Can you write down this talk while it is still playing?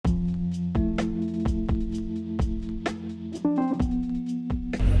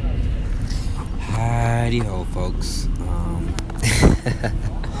Righty ho, folks. I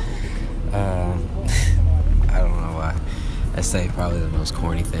don't know why. I say probably the most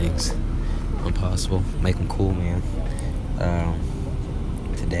corny things possible. Make them cool, man.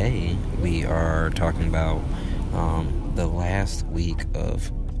 Today we are talking about the last week of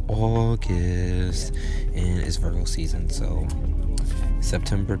August, and it's Virgo season, so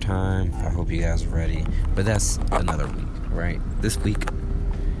September time. I hope you guys are ready, but that's another week, right? This week,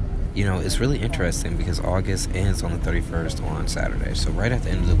 it's really interesting because August ends on the 31st on Saturday, so right at the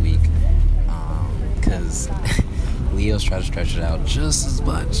end of the week, because Leos try to stretch it out just as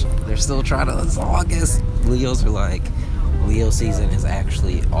much. They're still trying to, it's August. Leos are like, Leo season is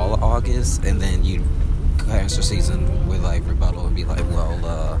actually all of August, and then Cancer season would like rebuttal and be like,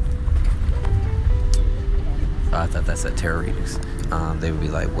 well, I thought that's at tarot readings. They would be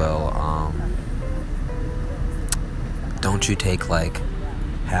like, well, don't you take like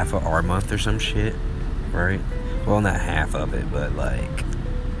half of our month or some shit, right? Well, not half of it, but like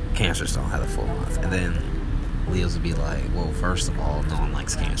Cancers don't have a full month. And then Leos would be like, well, first of all, no one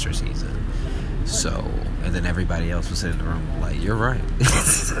likes Cancer season. So, and then everybody else would sit in the room like, you're right.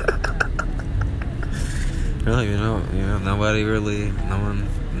 Really, nobody really, no one,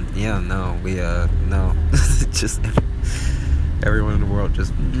 no. Just everyone in the world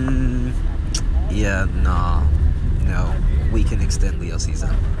just, no, we can extend Leo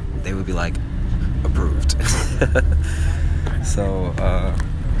season. They would be like, approved. So,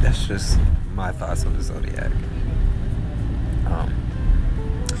 that's just my thoughts on the zodiac.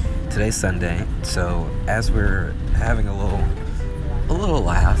 Today's Sunday, so as we're having a little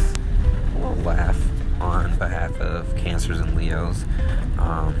laugh on behalf of Cancers and Leos,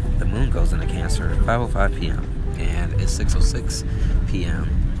 the moon goes into Cancer at 5:05 p.m. and it's 6:06 p.m.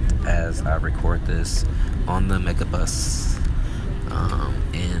 as I record this on the Megabus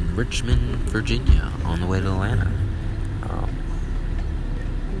in Richmond, Virginia, on the way to Atlanta.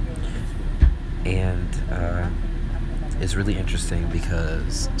 It's really interesting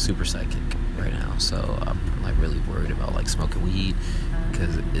because super psychic right now, so I'm like really worried about like smoking weed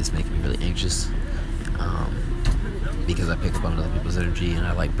because it's making me really anxious, because I pick up on other people's energy and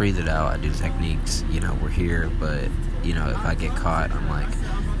I like breathe it out. I do techniques, we're here, but if I get caught, I'm like,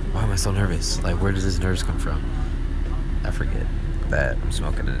 why am I so nervous? Like, where does this nerves come from? I forget that I'm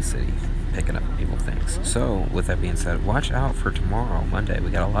smoking in the city, picking up people things. So with that being said, watch out for tomorrow, Monday. We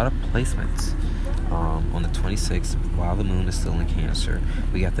got a lot of placements. On the 26th, while the moon is still in Cancer,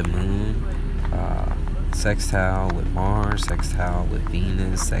 we got the moon sextile with Mars, sextile with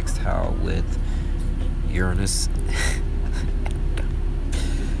Venus, sextile with Uranus.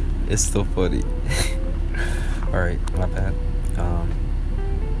 It's still funny. Alright, my bad.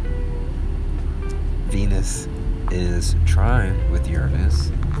 Venus is trine with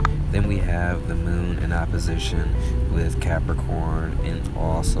Uranus. Then we have the moon in opposition with Capricorn and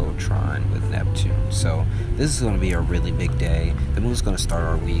also trine with Neptune. So this is going to be a really big day. The moon's going to start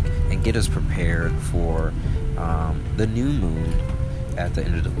our week and get us prepared for the new moon at the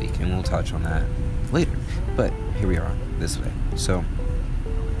end of the week. And we'll touch on that later. But here we are this way. So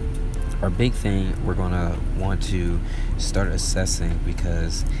our big thing we're going to want to start assessing,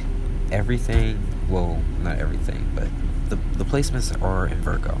 because everything, well, not everything, but the placements are in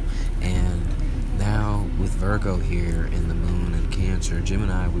Virgo, and now with Virgo here in the moon and Cancer,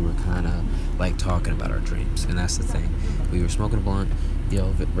 Gemini, we were kind of like talking about our dreams, and that's the thing. We were smoking a blunt,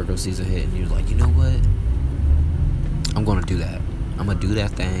 Virgo season hit, and you're like, you know what? I'm gonna do that. I'm gonna do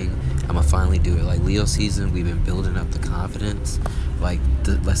that thing. I'm gonna finally do it. Like Leo season, we've been building up the confidence, like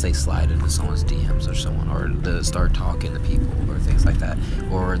let's say slide into someone's DMs or someone, or to start talking to people or things like that,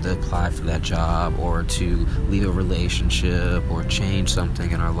 or to apply for that job, or to leave a relationship, or change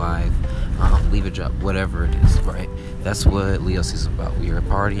something in our life, leave a job, whatever it is, right? That's what Leo season is about. We are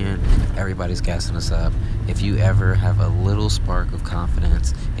partying, everybody's gassing us up. If you ever have a little spark of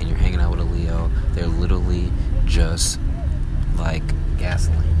confidence and you're hanging out with a Leo, they're literally just like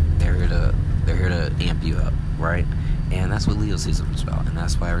gasoline. They're here to amp you up, right? And that's what Leo season was about, and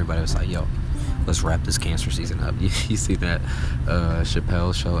that's why everybody was like, yo, let's wrap this Cancer season up. You see that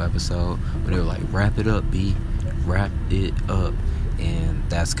Chappelle Show episode when they were like, wrap it up, B, wrap it up. And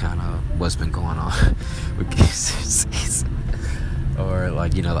that's kind of what's been going on with Cancer season. Or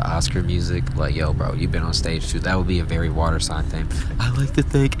like, the Oscar music, like, yo, bro, you've been on stage too. That would be a very water sign thing. I'd like to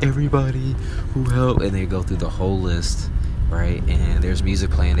thank everybody who helped, and they go through the whole list, right? And there's music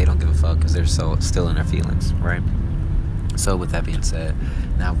playing, they don't give a fuck because they're so still in their feelings, right? So with that being said,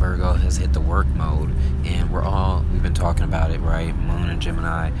 now Virgo has hit the work mode, and we've been talking about it, right? Moon and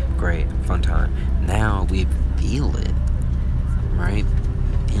Gemini, great, fun time. Now we feel it, right?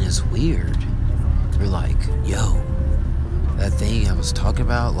 And it's weird, you're like, yo, that thing I was talking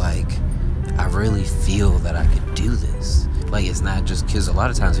about, like, I really feel that I could do this. Like, it's not just because a lot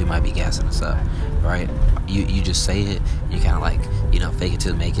of times we might be gassing us up, right? You just say it, you kind of like, fake it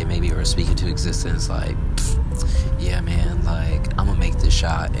till make it, maybe, or speak it to existence, like, yeah, man, like, I'm gonna make this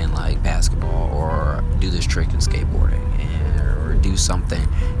shot in, like, basketball, or do this trick in skateboarding, or do something,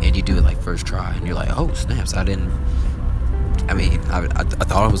 and you do it, like, first try, and you're like, oh, snaps, I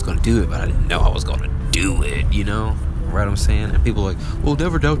thought I was gonna do it, but I didn't know I was gonna do it, Right what I'm saying? And people are like, well,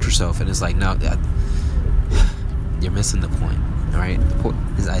 never doubt yourself, and it's like, no, you're missing the point, right? The point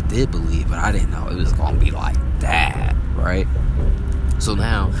is, I did believe, but I didn't know it was gonna be like that, right? So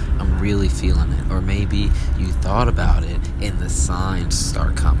now I'm really feeling it. Or maybe you thought about it and the signs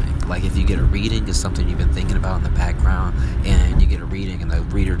start coming. Like if you get a reading, it's something you've been thinking about in the background, and you get a reading and the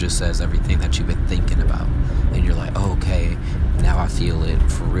reader just says everything that you've been thinking about, and you're like, oh, okay, now I feel it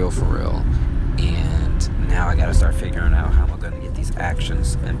for real, and now I gotta start figuring out how I'm gonna get these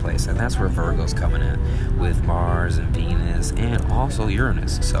actions in place. And that's where Virgo's coming in with Mars and Venus and also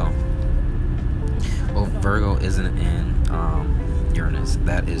Uranus. So, well, Virgo isn't in Uranus,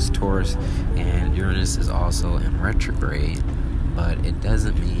 that is Taurus, and Uranus is also in retrograde, but it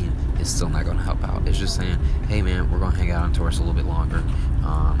doesn't mean it's still not going to help out. It's just saying, hey man, we're going to hang out on Taurus a little bit longer.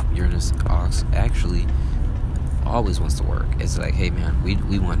 Uranus actually always wants to work. It's like, hey man,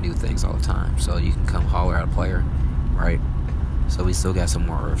 we want new things all the time, so you can come holler at a player, right? So we still got some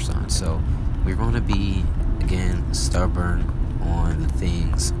more earth signs, so we're going to be, again, stubborn on the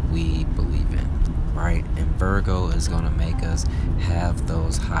things we believe in, right? And Virgo is going to make us have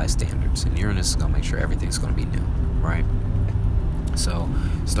those high standards, and Uranus is going to make sure everything's going to be new, right? So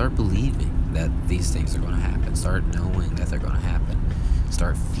start believing that these things are going to happen. Start knowing that they're going to happen.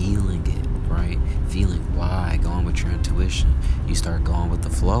 Start feeling it, right? Feeling why, going with your intuition. You start going with the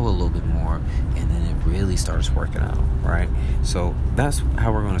flow a little bit more, and then it really starts working out, right? So that's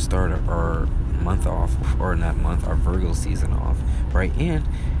how we're going to start our month off, or not month, our Virgo season off, right? And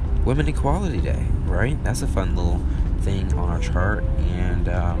Women Equality Day, right? That's a fun little thing on our chart, and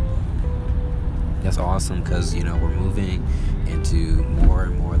that's awesome because, we're moving into more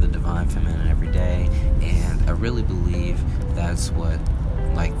and more of the divine feminine every day, and I really believe that's what,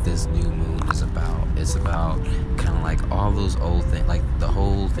 like, this new moon is about. It's about kind of like all those old things, like the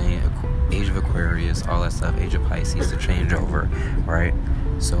whole thing, Age of Aquarius, all that stuff, Age of Pisces, the changeover, right?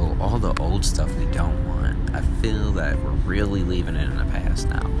 So all the old stuff we don't want, I feel that we're really leaving it in the past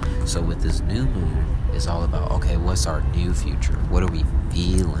now. So with this new moon, it's all about, okay, what's our new future? What are we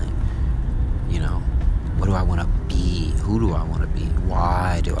feeling? What do I want to be? Who do I want to be?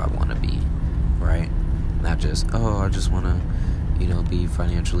 Why do I want to be? Right? Not just, I just want to, be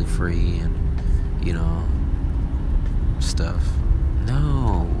financially free and, stuff.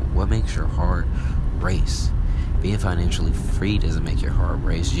 No. What makes your heart race? Being financially free doesn't make your heart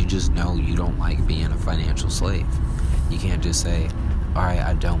race. You just know you don't like being a financial slave. You can't just say, all right,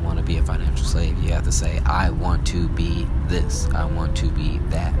 I don't want to be a financial slave. You have to say, I want to be this. I want to be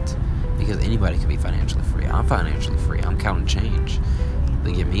that. Because anybody can be financially free. I'm financially free. I'm counting change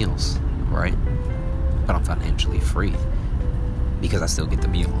to get meals, right? But I'm financially free because I still get the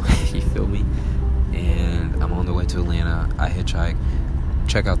meal. You feel me? And I'm on the way to Atlanta. I hitchhike.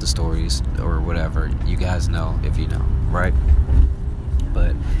 Check out the stories or whatever. You guys know if you know, right?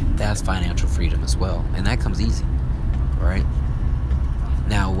 But that's financial freedom as well. And that comes easy, right?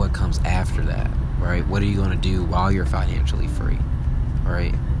 Now, what comes after that, right? What are you going to do while you're financially free,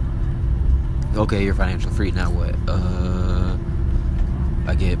 right? Okay, you're financially free. Now what?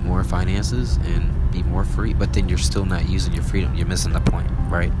 I get more finances and be more free. But then you're still not using your freedom. You're missing the point,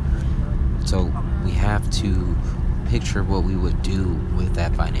 right? So we have to picture what we would do with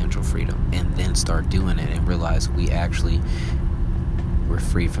that financial freedom and then start doing it and realize we're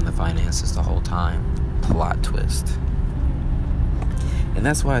free from the finances the whole time. Plot twist. And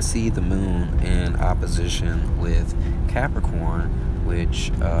that's why I see the moon in opposition with Capricorn,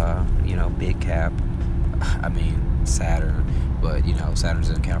 which, big Cap, Saturn, but, Saturn's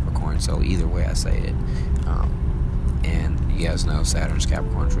in Capricorn, so either way I say it. And you guys know Saturn's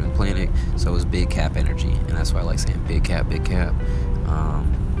Capricorn's ruling planet, so it's big Cap energy, and that's why I like saying big Cap, big Cap.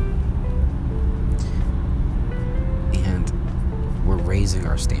 And we're raising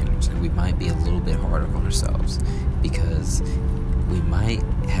our standards, and we might be a little bit harder on ourselves because we might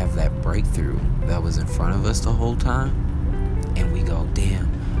have that breakthrough that was in front of us the whole time, and we go, damn,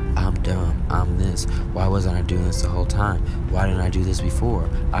 I'm dumb, I'm this, why wasn't I doing this the whole time? Why didn't I do this before?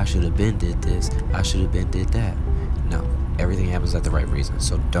 I should have been did this, I should have been did that. No, everything happens at the right reason,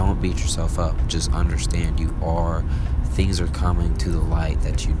 so don't beat yourself up. Just understand you are things are coming to the light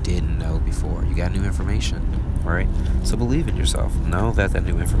that you didn't know before. You got new information, right? So believe in yourself. Know that that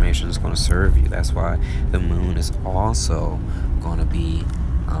new information is going to serve you. That's why the moon is also going to be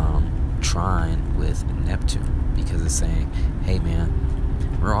trine with Neptune, because it's saying, hey man,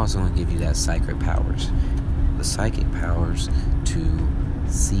 we're also going to give you that psychic powers. The psychic powers to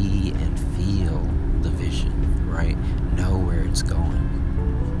see and feel the vision, right? Know where it's going.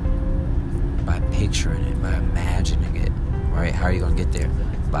 By picturing it, by imagining it, right? How are you going to get there?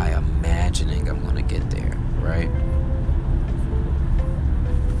 By imagining I'm going to get there, right?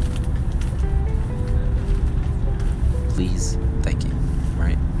 Please, thank you,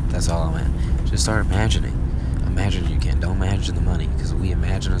 right? That's all I'm at. Just start imagining. Imagine you can. Don't imagine the money, because we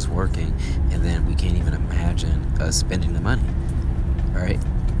imagine us working and then we can't even imagine us spending the money, right?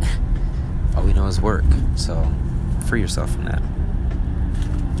 All we know is work. So free yourself from that.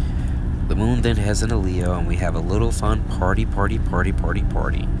 The moon then heads into Leo, and we have a little fun party,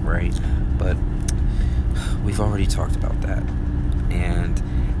 right? But we've already talked about that. And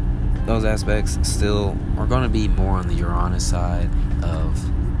those aspects still are going to be more on the Uranus side of,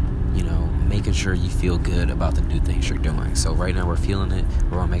 making sure you feel good about the new things you're doing. So right now we're feeling it.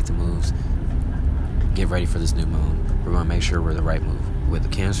 We're going to make the moves. Get ready for this new moon. We're going to make sure we're the right move. With the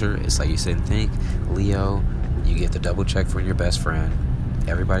Cancer, it's like you sit and think. Leo, you get the double check from your best friend.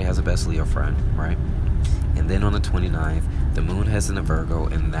 Everybody has a best Leo friend, right? And then on the 29th, the moon heads into Virgo,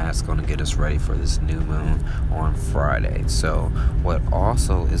 and that's going to get us ready for this new moon on Friday. So what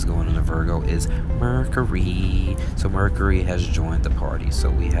also is going into Virgo is Mercury. So Mercury has joined the party. So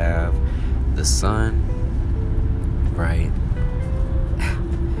we have the sun, right?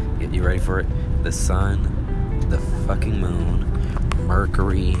 You ready for it? The sun, the fucking moon,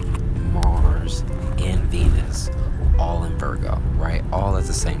 Mercury, Mars, and Venus, all in Virgo, right? All at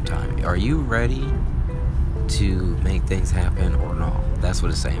the same time. Are you ready to make things happen or no? That's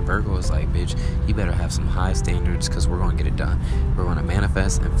what it's saying. Virgo is like, bitch, you better have some high standards, because we're going to get it done. We're going to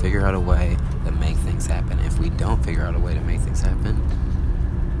manifest and figure out a way to make things happen. If we don't figure out a way to make things happen,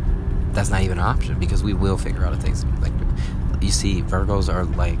 that's not even an option, because we will figure out things. Like, you see, Virgos are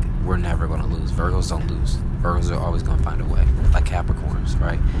like, we're never going to lose. Virgos don't lose. Virgos are always going to find a way. Like Capricorns,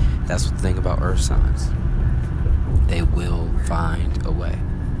 right? That's the thing about earth signs. They will find a way.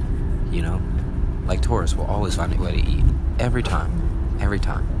 Like Taurus will always find a way to eat. Every time.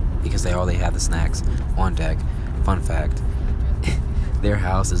 Because they already have the snacks on deck. Fun fact, their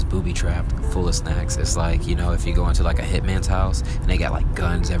house is booby-trapped, full of snacks. It's like, if you go into like a hitman's house and they got like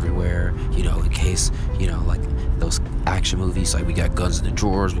guns everywhere, in case, like those action movies, like we got guns in the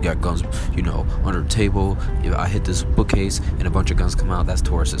drawers, we got guns, under the table. I hit this bookcase and a bunch of guns come out. That's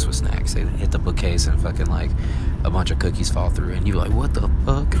Tauruses with snacks. They hit the bookcase and fucking like a bunch of cookies fall through, and you're like, what the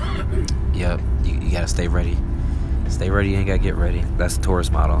fuck? Yep, you gotta stay ready. Stay ready, you ain't gotta get ready. That's the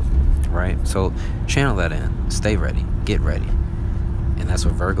Taurus model, right? So channel that in. Stay ready, get ready. And that's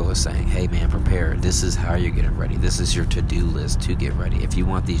what Virgo is saying. Hey man, prepare. This is how you're getting ready. This is your to-do list to get ready. If you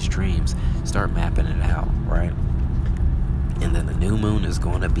want these dreams, start mapping it out, right? And then the new moon is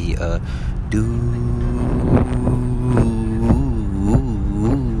going to be a doozy,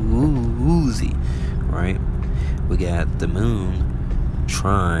 right? We got the moon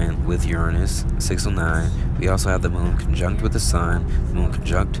trine with Uranus, 609. We also have the moon conjunct with the sun, the moon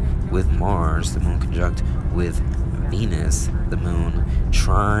conjunct with Mars, the moon conjunct with Venus, the moon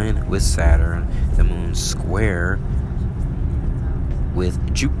trine with Saturn, the moon square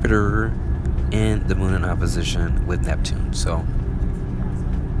with Jupiter, and the moon in opposition with Neptune. So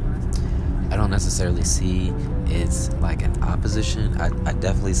I don't necessarily see it's like an opposition. I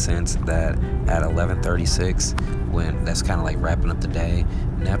definitely sense that at 11:36, when that's kind of like wrapping up the day,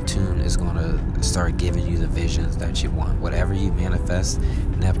 Neptune is going to start giving you the visions that you want. Whatever you manifest,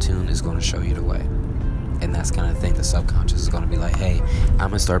 Neptune is going to show you the way. And that's kind of the thing. The subconscious is going to be like, hey, I'm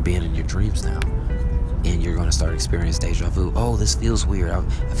going to start being in your dreams now. And you're going to start experiencing deja vu. Oh, this feels weird. I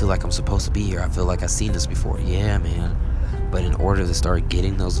feel like I'm supposed to be here. I feel like I've seen this before. Yeah, man. But in order to start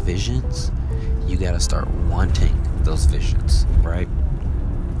getting those visions, you got to start wanting those visions, right?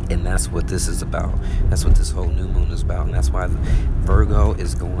 And that's what this is about. That's what this whole new moon is about. And that's why Virgo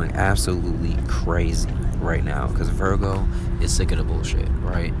is going absolutely crazy right now, because Virgo is sick of the bullshit,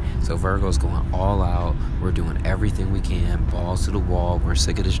 right? So Virgo's going all out. We're doing everything we can, balls to the wall. We're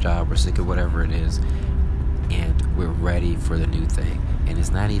sick of this job. We're sick of whatever it is. And we're ready for the new thing. And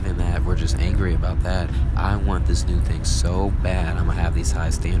it's not even that we're just angry about that. I want this new thing so bad. I'm going to have these high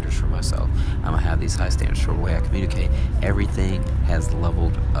standards for myself. I'm going to have these high standards for the way I communicate. Everything has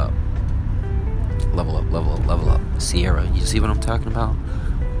leveled up. Level up. Sierra, you see what I'm talking about?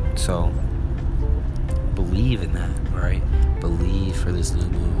 So believe in that, right? Believe for this new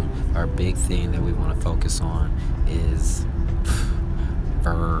moon. Our big thing that we want to focus on is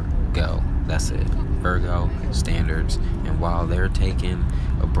Virgo. That's it. Virgo standards. And while they're taking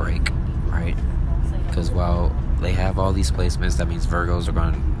a break, right? Because while they have all these placements, that means Virgos are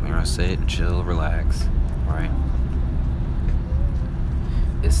going to sit and chill, relax, right?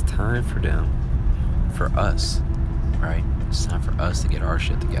 It's time for them, for us, right? It's time for us to get our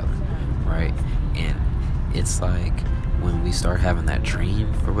shit together, right? And it's like when we start having that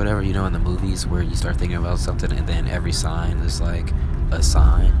dream or whatever, in the movies where you start thinking about something and then every sign is like a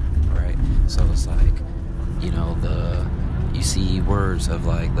sign, right? So it's like, you see words of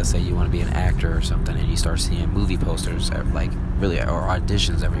like, let's say you want to be an actor or something, and you start seeing movie posters like really, or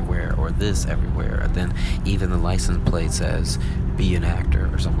auditions everywhere, or this everywhere, and then even the license plate says be an actor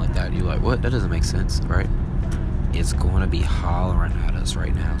or something like that. You're like, what? That doesn't make sense, right? It's going to be hollering at us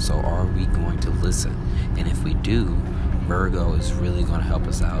right now. So are we going to listen? And if we do, Virgo is really going to help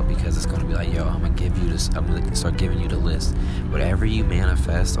us out, because it's going to be like, yo, I'm going to give you this, I'm going to start giving you the list. Whatever you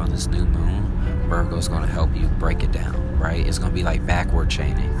manifest on this new moon, Virgo is going to help you break it down, right? It's going to be like backward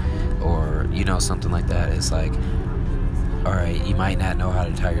chaining, or, something like that. It's like, all right, you might not know how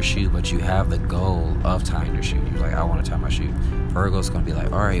to tie your shoe, but you have the goal of tying your shoe. You're like, I want to tie my shoe. Virgo's going to be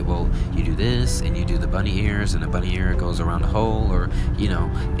like, all right, well, you do this, and you do the bunny ears, and the bunny ear goes around the hole, or,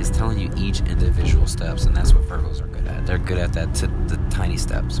 it's telling you each individual steps, and that's what Virgos are good at. They're good at that, the tiny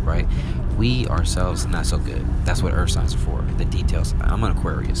steps, right? We ourselves, not so good. That's what earth signs are for, the details. I'm an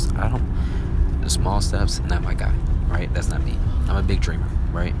Aquarius. The small steps, not my guy, right? That's not me. I'm a big dreamer,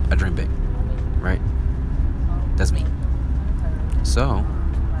 right? I dream big, right? That's me. So,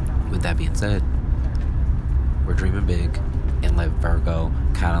 with that being said, we're dreaming big and let Virgo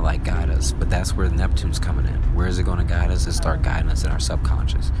kind of like guide us. But that's where Neptune's coming in. Where is it going to guide us? It start guiding us in our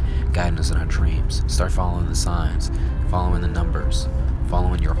subconscious, guiding us in our dreams. Start following the signs, following the numbers,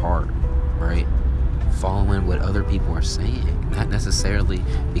 following your heart, right? Following what other people are saying. Not necessarily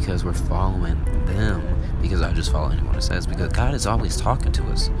because we're following them, because I just follow anyone who says, because God is always talking to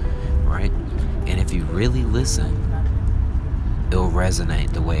us, right? And if you really listen, it'll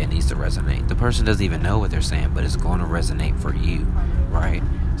resonate the way it needs to resonate. The person doesn't even know what they're saying, but it's going to resonate for you, right?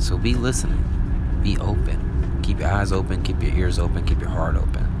 So be listening. Be open. Keep your eyes open. Keep your ears open. Keep your heart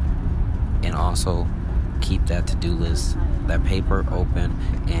open. And also keep that to-do list, that paper open,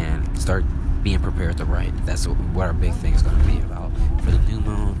 and start being prepared to write. That's what our big thing is going to be about. For the new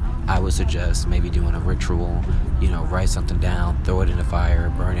moon, I would suggest maybe doing a ritual, write something down, throw it in the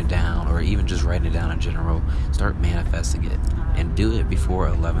fire, burn it down, or even just writing it down in general. Start manifesting it, and do it before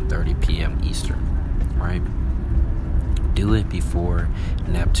 11:30 p.m. Eastern, right? Do it before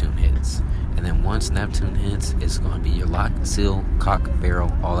Neptune hits. And then once Neptune hits, it's going to be your lock, seal, cock,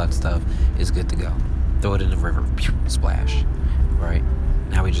 barrel, all that stuff is good to go. Throw it in the river, splash, right?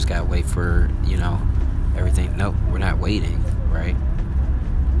 Now we just gotta wait for, everything. Nope, we're not waiting, right?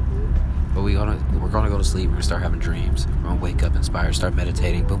 But we're gonna go to sleep. We're gonna start having dreams. We're gonna wake up inspired, start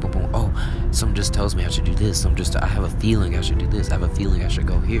meditating. Boom, boom, boom. Oh, something just tells me I should do this. I have a feeling I should do this. I have a feeling I should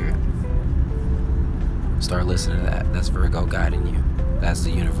go here. Start listening to that. That's Virgo guiding you. That's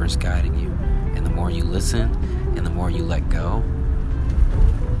the universe guiding you. And the more you listen, and the more you let go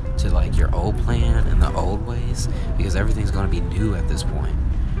to like your old plan and the old ways, because everything's gonna be new at this point.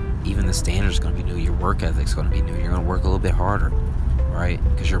 Even the standards are going to be new. Your work ethic's going to be new. You're going to work a little bit harder, right?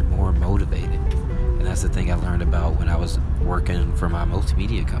 Because you're more motivated. And that's the thing I learned about when I was working for my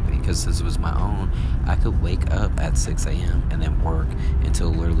multimedia company. Because this was my own, I could wake up at 6 a.m. and then work until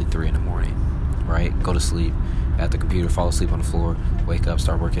literally 3 in the morning, right? Go to sleep at the computer, fall asleep on the floor, wake up,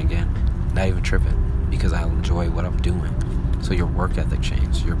 start working again. Not even tripping, because I enjoy what I'm doing. So your work ethic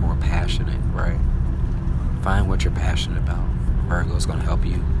changes. You're more passionate, right? Find what you're passionate about. Virgo's going to help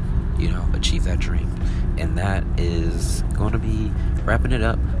you, achieve that dream. And that is going to be wrapping it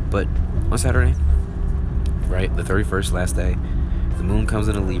up. But on Saturday, right, the 31st, last day, the moon comes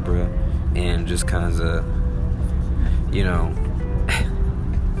into Libra and just kind of,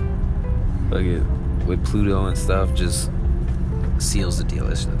 like it, with Pluto and stuff, just seals the deal.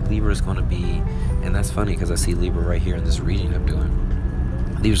 Libra is going to be, and that's funny because I see Libra right here in this reading I'm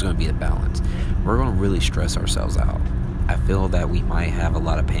doing. Libra's going to be a balance. We're going to really stress ourselves out. I feel that we might have a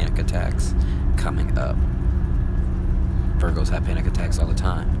lot of panic attacks coming up. Virgos have panic attacks all the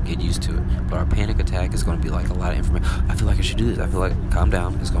time. Get used to it. But our panic attack is going to be like a lot of information. I feel like I should do this. I feel like, calm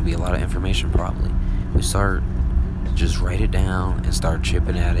down. It's going to be a lot of information probably. We start just write it down and start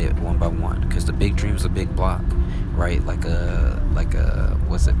chipping at it one by one. Because the big dream's a big block, right? Like a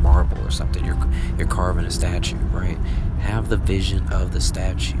what's it, marble or something. You're carving a statue, right? Have the vision of the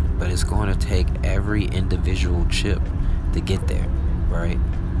statue, but it's going to take every individual chip to get there, right?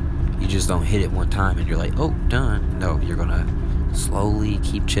 You just don't hit it one time and you're like, oh, done. No, you're gonna slowly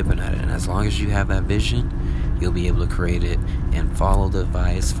keep chipping at it, and as long as you have that vision, you'll be able to create it. And follow the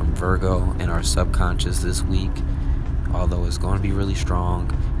advice from Virgo and our subconscious this week, although it's going to be really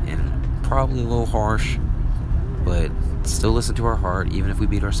strong and probably a little harsh, but still listen to our heart, even if we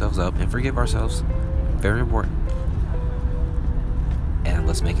beat ourselves up, and forgive ourselves. Very important. And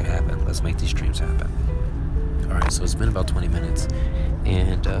let's make it happen. Let's make these dreams happen. Alright, so it's been about 20 minutes,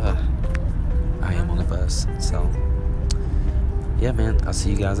 and I am on the bus, so yeah, man, I'll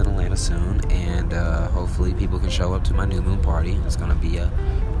see you guys in Atlanta soon, and hopefully people can show up to my new moon party. It's gonna be a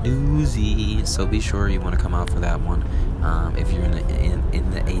doozy, so be sure you want to come out for that one if you're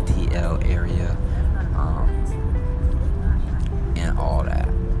in the ATL area, and all that,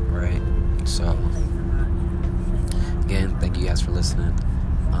 right? So again, thank you guys for listening.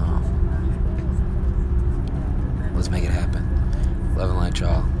 Let's make it happen. Love and light,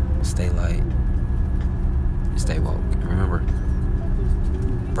 y'all. Stay light, stay woke, and remember,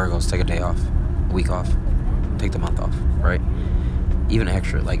 Virgos, take a day off, a week off, take the month off, right? Even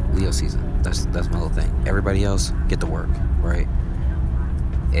extra, like Leo season. That's my little thing. Everybody else, get to work, right?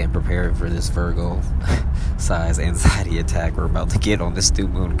 And prepare for this Virgo size anxiety attack we're about to get on this new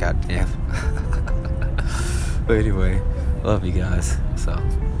moon, goddamn. But anyway, love you guys. So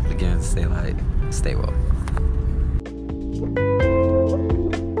again, stay light, stay woke.